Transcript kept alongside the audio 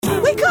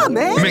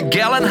man?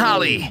 Miguel and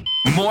Holly.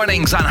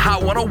 Mornings on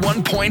Hot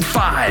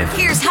 101.5.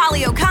 Here's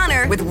Holly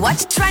O'Connor with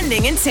what's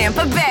trending in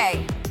Tampa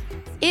Bay.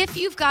 If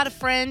you've got a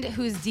friend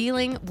who's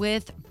dealing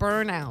with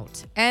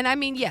burnout, and I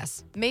mean,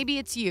 yes, maybe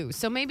it's you.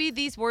 So maybe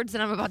these words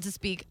that I'm about to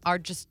speak are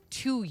just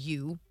to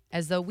you,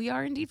 as though we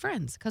are indeed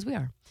friends, because we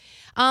are.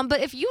 But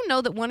if you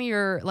know that one of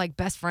your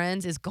best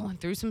friends is going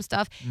through some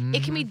stuff,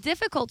 it can be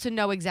difficult to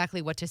know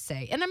exactly what to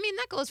say. And I mean,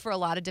 that goes for a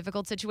lot of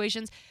difficult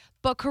situations,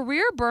 but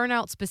career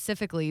burnout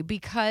specifically,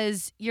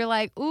 because you're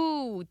like,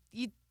 ooh,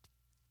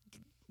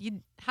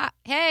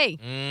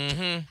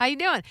 hey, how you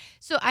doing?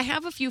 So I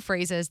have a few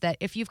phrases that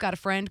if you've got a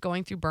friend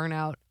going through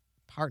burnout,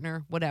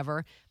 partner,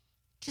 whatever,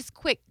 just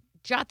quick,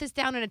 jot this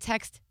down in a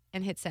text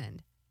and hit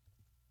send.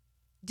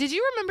 Did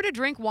you remember to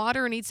drink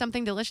water and eat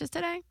something delicious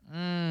today?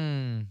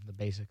 The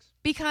basics.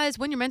 Because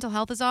when your mental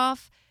health is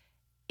off,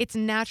 it's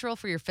natural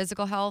for your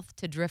physical health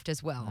to drift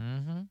as well.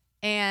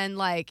 And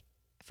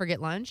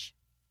forget lunch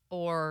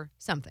or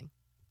something.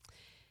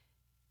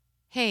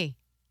 Hey,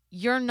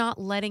 you're not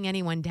letting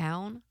anyone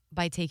down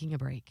by taking a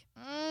break.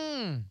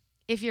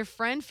 If your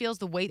friend feels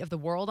the weight of the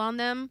world on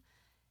them,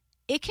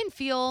 it can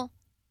feel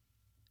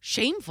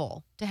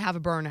shameful to have a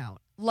burnout.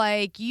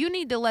 You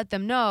need to let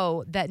them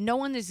know that no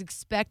one is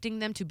expecting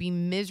them to be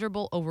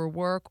miserable over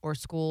work or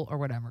school or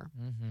whatever.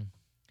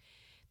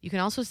 You can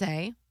also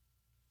say,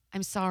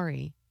 I'm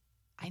sorry.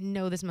 I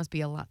know this must be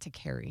a lot to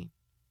carry,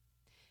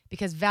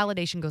 because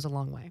validation goes a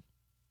long way.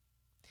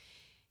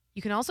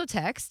 You can also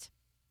text,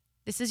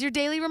 this is your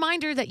daily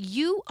reminder that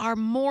you are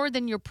more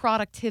than your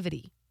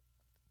productivity,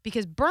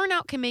 because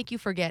burnout can make you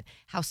forget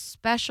how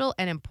special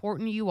and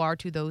important you are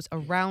to those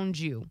around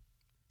you.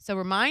 So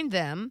remind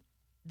them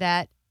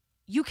that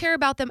you care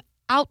about them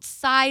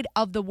outside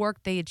of the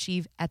work they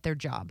achieve at their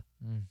job.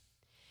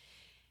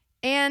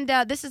 And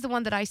this is the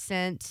one that I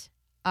sent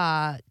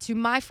to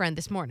my friend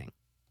this morning.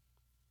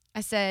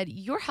 I said,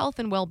 your health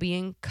and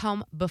well-being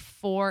come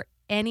before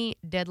any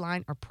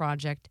deadline or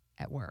project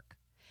at work.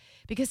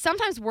 Because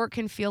sometimes work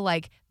can feel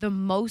like the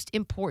most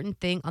important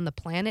thing on the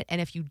planet.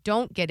 And if you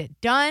don't get it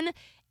done,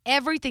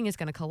 everything is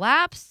going to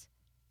collapse.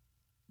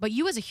 But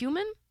you as a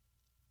human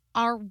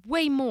are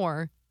way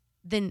more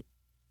than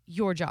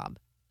your job.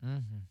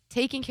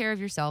 Taking care of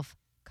yourself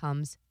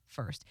comes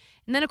first.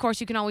 And then, of course,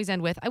 you can always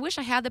end with, I wish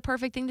I had the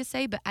perfect thing to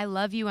say, but I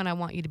love you and I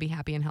want you to be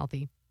happy and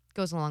healthy.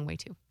 Goes a long way,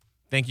 too.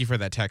 Thank you for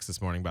that text this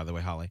morning, by the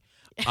way, Holly.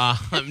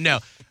 No.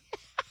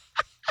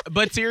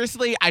 But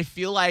seriously, I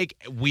feel like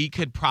we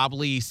could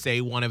probably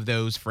say one of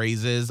those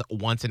phrases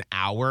once an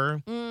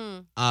hour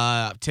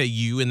to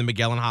you and the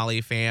Miguel and Holly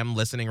fam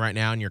listening right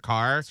now in your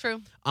car. It's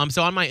true.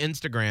 So on my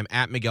Instagram,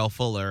 at Miguel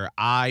Fuller,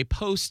 I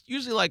post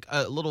usually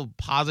a little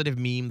positive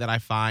meme that I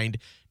find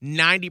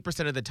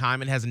 90% of the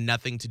time. It has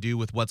nothing to do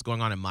with what's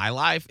going on in my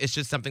life. It's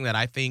just something that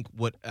I think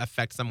would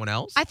affect someone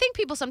else. I think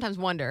people sometimes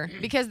wonder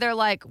because they're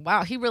like,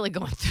 wow, he really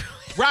going through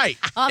it. Right.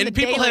 On and the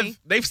people daily.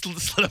 they've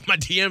slid up my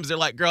DMs. They're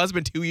like, girl, it's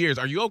been 2 years.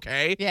 Are you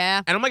okay?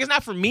 Yeah. And I'm like, it's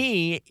not for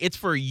me. It's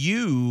for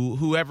you,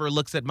 whoever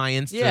looks at my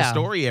Insta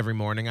story every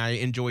morning. I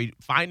enjoy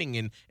finding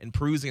and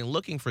perusing and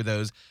looking for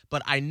those.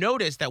 But I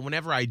noticed that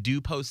whenever I do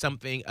post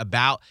something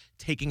about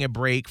taking a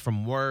break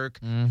from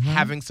work,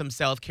 having some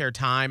self-care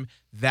time,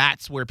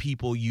 that's where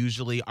people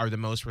usually are the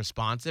most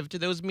responsive to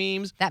those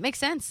memes. That makes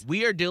sense.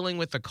 We are dealing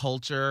with a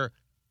culture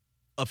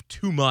of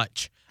too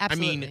much.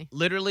 Absolutely. I mean,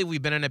 literally,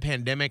 we've been in a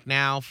pandemic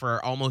now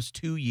for almost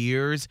 2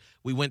 years.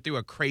 We went through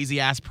a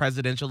crazy-ass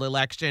presidential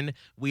election.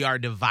 We are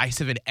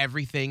divisive in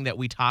everything that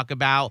we talk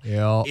about.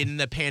 Yep. In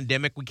the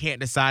pandemic, we can't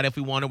decide if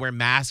we want to wear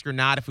masks or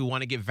not, if we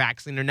want to get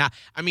vaccinated or not.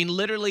 I mean,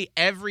 literally,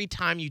 every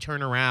time you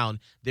turn around,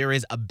 there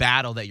is a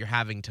battle that you're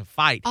having to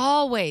fight.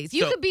 Always.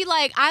 You So- could be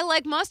like, I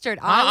like mustard.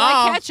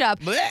 I like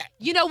ketchup. Blech.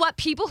 You know what?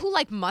 People who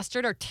like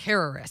mustard are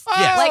terrorists.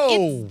 Yes.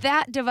 It's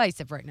that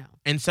divisive right now.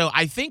 And so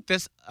I think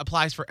this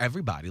applies for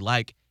everybody.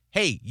 Like,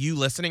 hey, you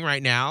listening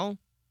right now,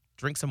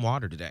 drink some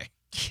water today.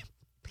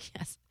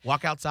 Yes.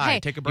 Walk outside. Hey,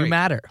 take a break. You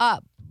matter.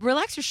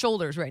 Relax your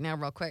shoulders right now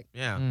real quick.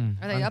 Yeah.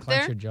 Are they up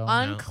there? Unclench your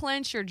jaw.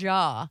 Unclench your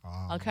jaw.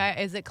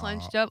 Okay. Is it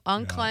clenched up?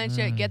 Unclench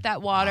it. Get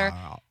that water.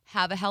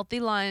 Have a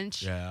healthy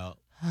lunch. Yeah.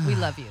 We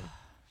love you.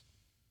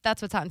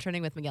 That's what's hot and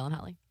trending with Miguel and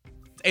Holly.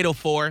 It's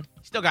 8:04.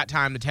 Still got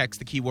time to text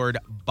the keyword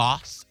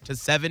BOSS to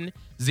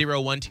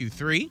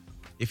 70123.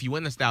 If you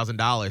win this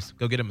 $1,000,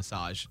 go get a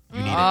massage. You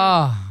need it.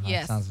 Oh, that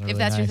Yes. sounds really If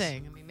that's your nice.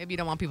 thing. I mean, maybe you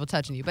don't want people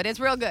touching you, but it's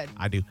real good.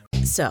 I do.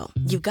 So,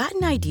 you've got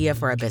an idea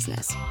for a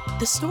business.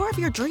 The store of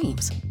your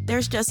dreams.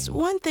 There's just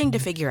one thing to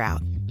figure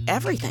out.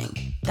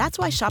 Everything. That's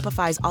why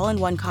Shopify's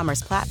all-in-one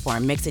commerce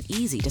platform makes it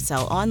easy to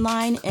sell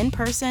online, in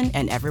person,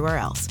 and everywhere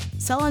else.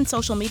 Sell on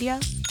social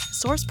media,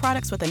 source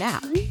products with an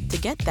app to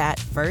get that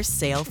first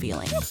sale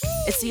feeling.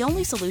 It's the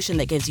only solution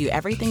that gives you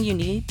everything you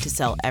need to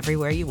sell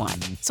everywhere you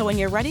want. So when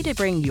you're ready to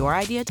bring your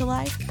idea to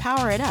life,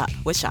 power it up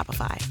with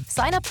Shopify.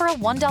 Sign up for a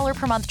 $1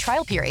 per month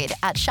trial period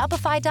at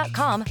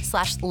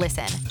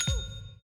shopify.com/listen.